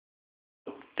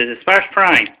This is Spiderus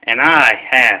Prime, and I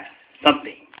have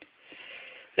something.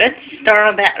 Let's start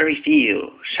on that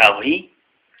review, shall we?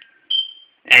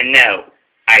 And no,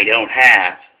 I don't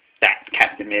have that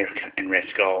Captain America and Red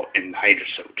Skull and Hydra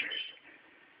Soldiers.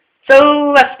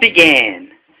 So let's begin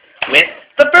with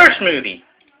the first movie,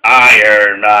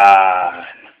 Iron Man.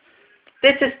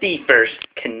 This is the first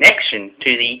connection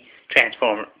to the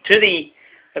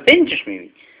Avengers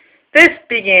movie. This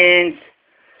begins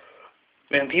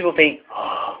when people think,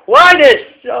 oh, why does,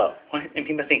 and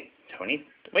people think, Tony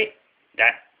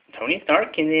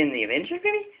Stark is in the Avengers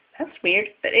movie? That's weird.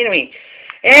 But anyway,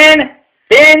 and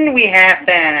then we have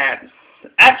that,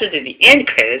 after the end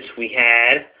credits, we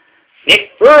had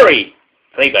Nick Fury,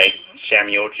 played by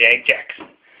Samuel J. Jackson.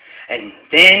 And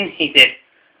then he said,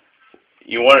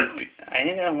 I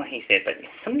don't know what he said, but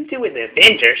something to do with the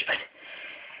Avengers. But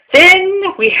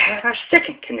then we have our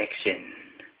second connection.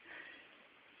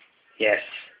 Yes,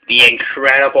 the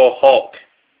Incredible Hulk.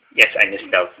 Yes, I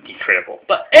misspelled Incredible.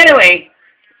 But anyway,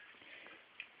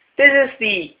 this is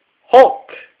the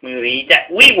Hulk movie that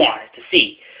we wanted to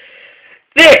see.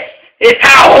 This is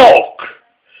how Hulk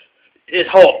is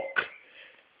Hulk.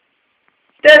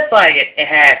 Just like it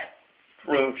has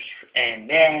Bruce and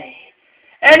Benny.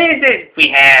 And we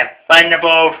have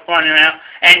Thunderbolts running around,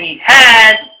 and he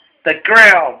has the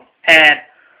girl, and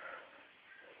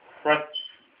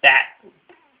that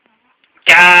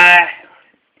guy,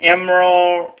 Emily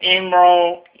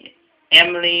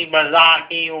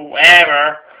Bazaki,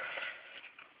 whatever,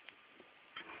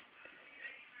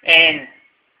 and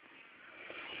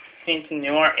into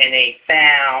New York, and they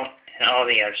found, and all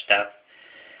the other stuff.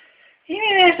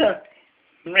 Even there's a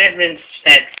reference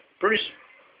that Bruce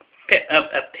picked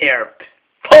up a pair of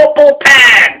purple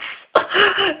pants.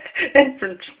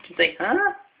 And he's like,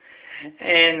 huh?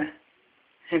 And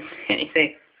he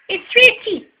said, it's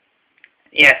Richie.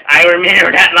 Yes, I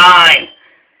remember that line.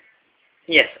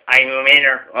 Yes, I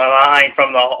remember a line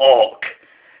from the Hulk.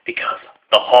 Because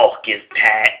the Hulk is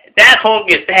bad. That Hulk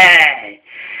is bad.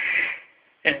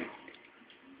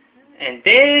 And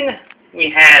then we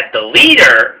had the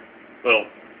leader, well,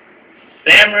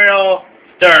 Samuel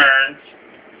Stearns,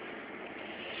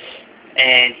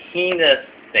 and he was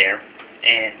there,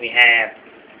 and we have,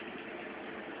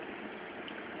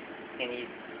 and he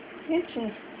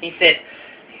mentioned, he said,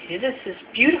 this is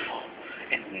beautiful,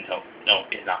 and no,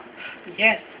 it's not.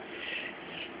 Yes,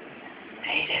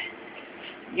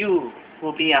 you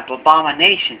will be an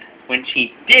abomination. When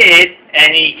she did,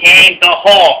 and he came, the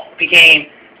Hulk became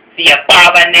the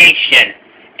abomination,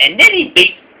 and then he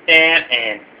beat them,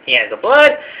 and he has the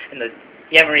blood, and the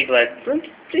Yemery blood,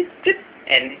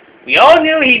 and we all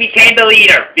knew he became the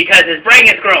leader, because his brain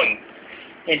is growing.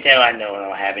 Until I know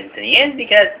what happens in the end,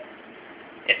 because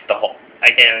it's the Hulk.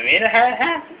 I can't remember how it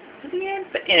happened in the end,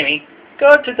 but anyway,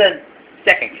 go to the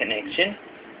second connection.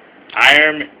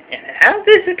 Iron Man, how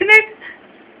does this connect?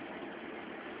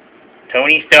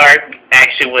 Tony Stark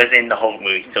actually was in the Hulk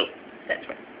movie, so that's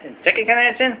right. And second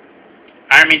connection,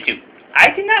 Iron Man 2. I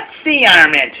did not see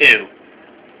Iron Man 2,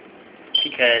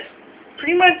 because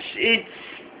pretty much it's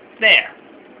there.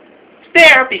 It's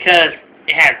there because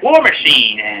it had War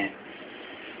Machine and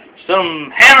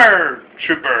some hammer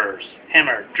troopers,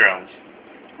 hammer drones.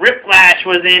 Whiplash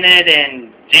was in it,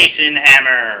 and Jason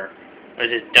Hammer, or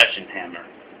is it Dutch Hammer?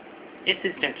 It's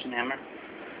his Dutch Hammer.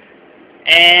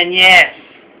 And yes,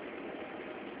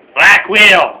 Black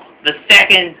Widow, the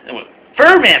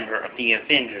third member of the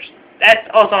Avengers. That's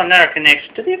also another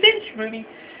connection to the Avengers movie.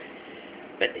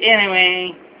 But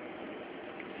anyway,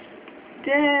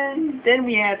 then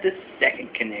we have the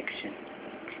second connection.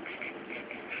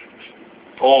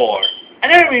 Thor.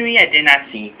 Another movie I did not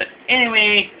see, but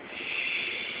anyway,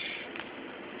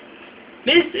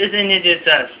 this isn't just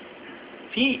us.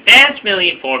 Fans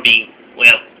really for being,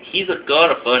 well, he's a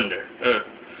god of thunder.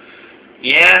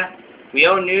 Yeah, we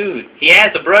all knew. He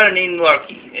has a brother named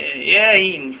Loki. Yeah,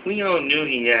 we all knew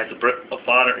he has a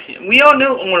father. We all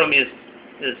knew Odin is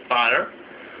his father.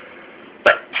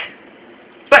 But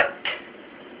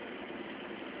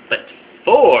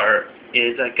Thor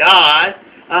is a god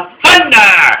of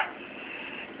thunder!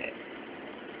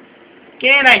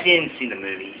 Again, I didn't see the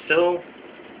movie, so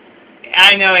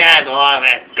I know it has a lot of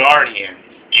Asgardians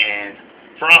and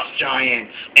Frost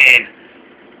Giants and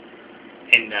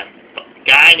the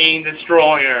guy named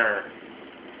Destroyer.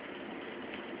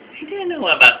 I didn't know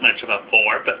much about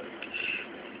Thor, but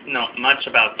not much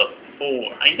about the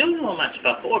Thor. I don't know much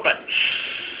about Thor, but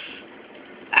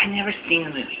I never seen the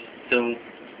movie, so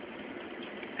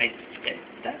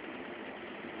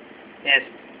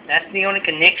that's the only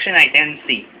connection I didn't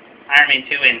see. Iron Man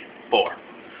 2 and 4.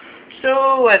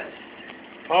 So let's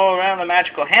all around the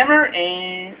magical hammer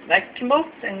and lightning bolts,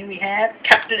 and we have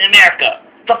Captain America,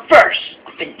 the first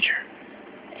Avenger.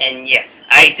 And yes,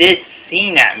 I did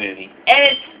see that movie, and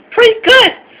it's pretty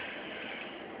good.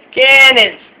 Again,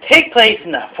 it takes place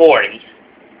in the 40s,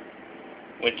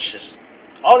 which is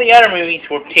all the other movies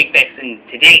will take place in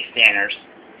today's standards,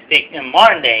 in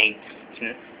modern day,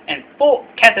 and full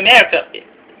Captain America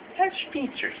has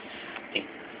features.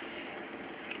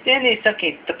 Then they look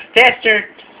at the professor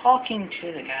talking to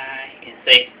the guy and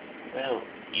say, well,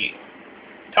 you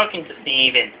talking to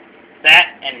Steve and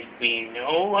that, and we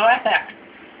know what happened.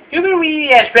 Your movie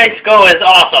as Red Skull is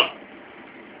awesome.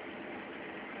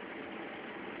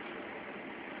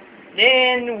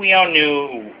 Then we all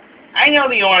knew. I know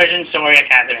the origin story of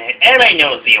Captain America. Everybody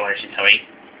knows the origin story.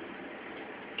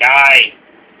 Guy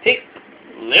takes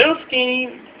little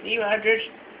skinny Steve Rogers,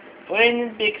 put in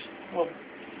his big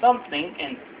something,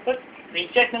 and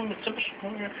reject him with some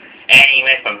sugar, and he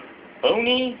went from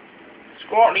bony,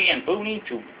 scrawny, and bony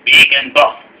to big and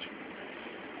buff.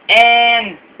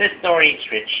 And this story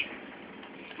is rich.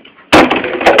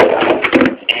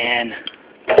 And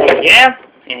yeah,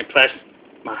 and plus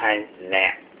my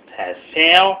lamp has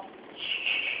failed.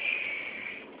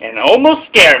 And almost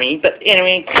scared me, but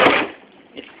anyway,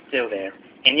 it's still there.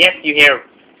 And yes, you hear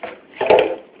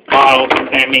bottles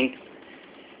slamming.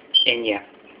 And yeah.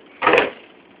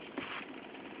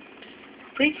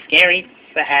 Pretty scary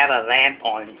to have a lamp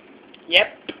on.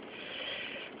 Yep.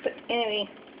 But anyway,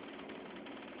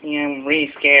 yeah, I'm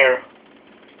really scared.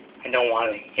 I don't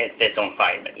want to get this on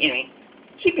fire, but anyway,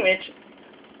 keep it rich.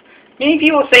 Many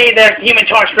people say there's Human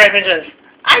Torch references.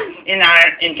 In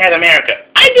Captain America.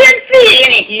 I didn't see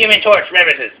any Human Torch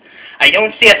references. I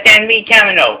don't see a Stan Lee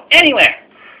cameo anywhere.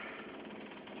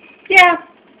 Yeah.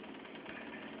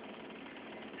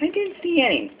 I didn't see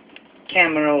any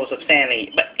cameos of Stan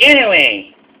Lee. But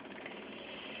anyway,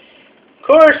 of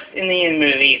course, in the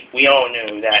movie, we all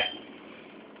knew that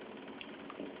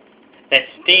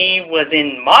Steve was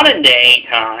in modern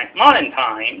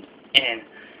times, and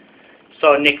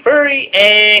so Nick Fury,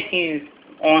 and he's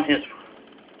on his.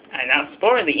 I'm not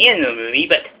spoiling the end of the movie,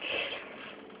 but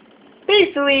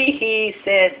basically he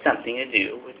said something to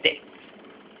do with it.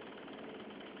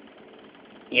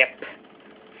 Yep.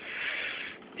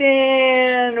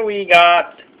 Then we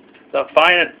got the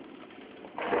final.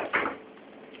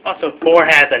 Also, Thor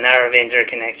has another Avenger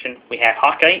connection. We have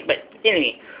Hawkeye, but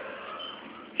anyway.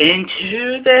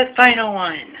 Into the final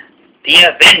one, the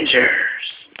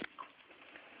Avengers.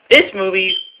 This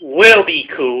movie will be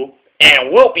cool,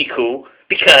 and will be cool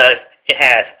because it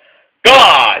has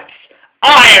gods,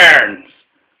 irons,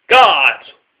 gods,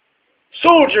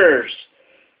 soldiers,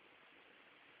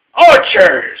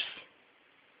 archers,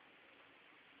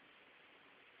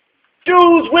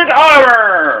 dudes with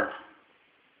armor,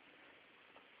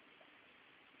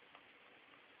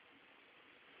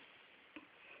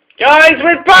 guys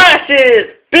with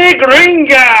glasses, big ring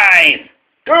guys,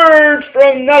 girls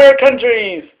from other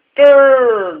countries,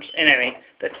 girls, and anyway,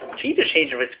 the feature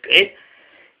changer was good.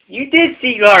 You did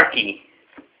see Larky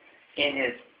in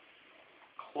his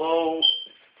clothes,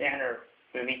 standard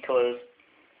movie clothes,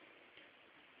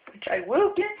 which I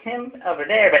will get him over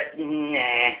there, but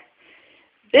nah.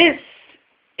 This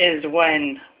is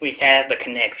when we have the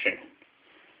connection.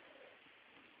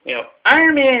 You know,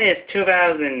 Iron Man is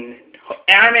 2000.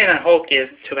 Iron Man and Hulk is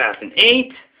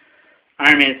 2008.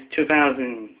 Iron Man is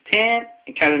 2010.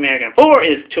 And Captain America 4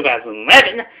 is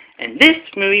 2011. And this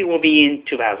movie will be in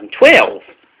 2012.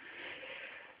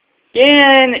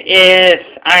 Again, if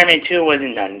Iron Man 2 was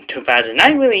in the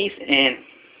 2009 release, and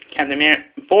Captain America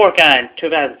 4 got a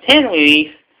 2010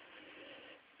 release,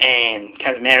 and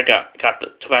Captain America got the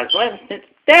 2011,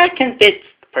 that can fit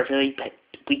perfectly, but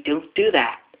we don't do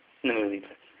that in the movie.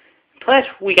 Plus,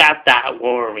 we got that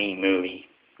Wolverine movie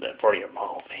for your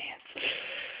Marvel fans.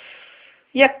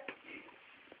 Yep.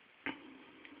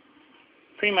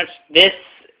 Pretty much this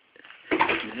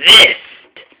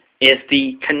is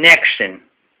the connection.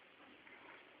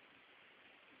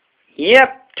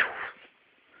 Yep.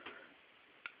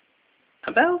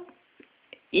 About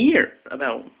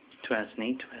 2008,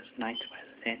 2009,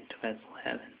 2010,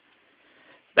 2011.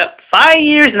 About 5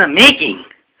 years in the making,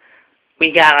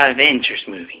 we got an Avengers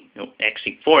movie. No,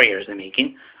 actually 4 years in the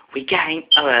making. We got an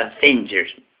Avengers.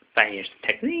 5 years.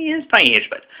 Technically, it's 5 years,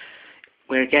 but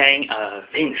we're getting an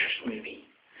Avengers movie.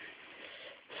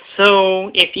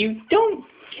 So, if you don't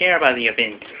care about the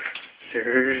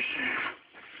Avengers,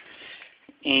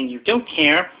 and you don't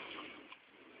care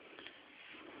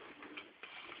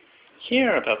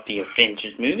about the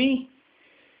Avengers movie,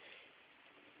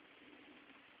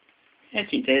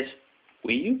 actually there's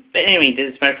Will you? But anyway,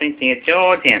 this is my friend saying it's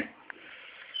your turn.